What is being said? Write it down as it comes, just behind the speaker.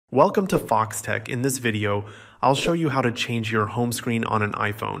Welcome to Foxtecc. In this video, I'll show you how to change your home screen on an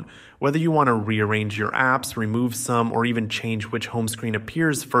iPhone. Whether you want to rearrange your apps, remove some, or even change which home screen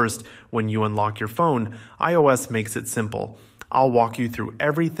appears first when you unlock your phone, iOS makes it simple. I'll walk you through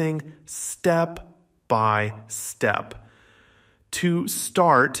everything step by step. To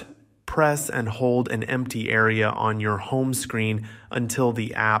start, press and hold an empty area on your home screen until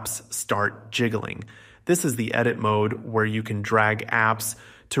the apps start jiggling. This is the edit mode where you can drag apps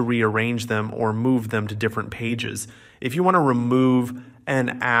to rearrange them or move them to different pages. If you want to remove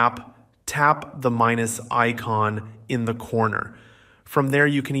an app, tap the minus icon in the corner. From there,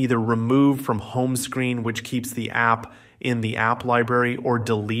 you can either remove from home screen, which keeps the app in the app library, or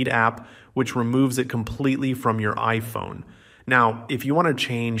delete app, which removes it completely from your iPhone. Now, if you want to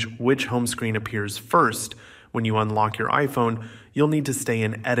change which home screen appears first when you unlock your iPhone, you'll need to stay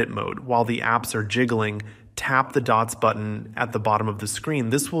in edit mode. While the apps are jiggling, tap the dots button at the bottom of the screen.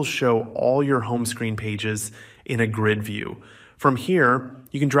 This will show all your home screen pages in a grid view. From here,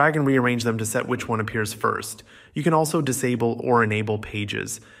 you can drag and rearrange them to set which one appears first. You can also disable or enable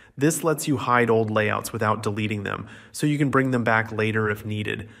pages. This lets you hide old layouts without deleting them, so you can bring them back later if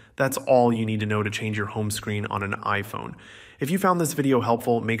needed. That's all you need to know to change your home screen on an iPhone. If you found this video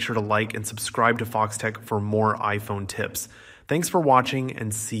helpful, make sure to like and subscribe to Foxtecc for more iPhone tips. Thanks for watching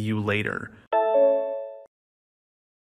and see you later.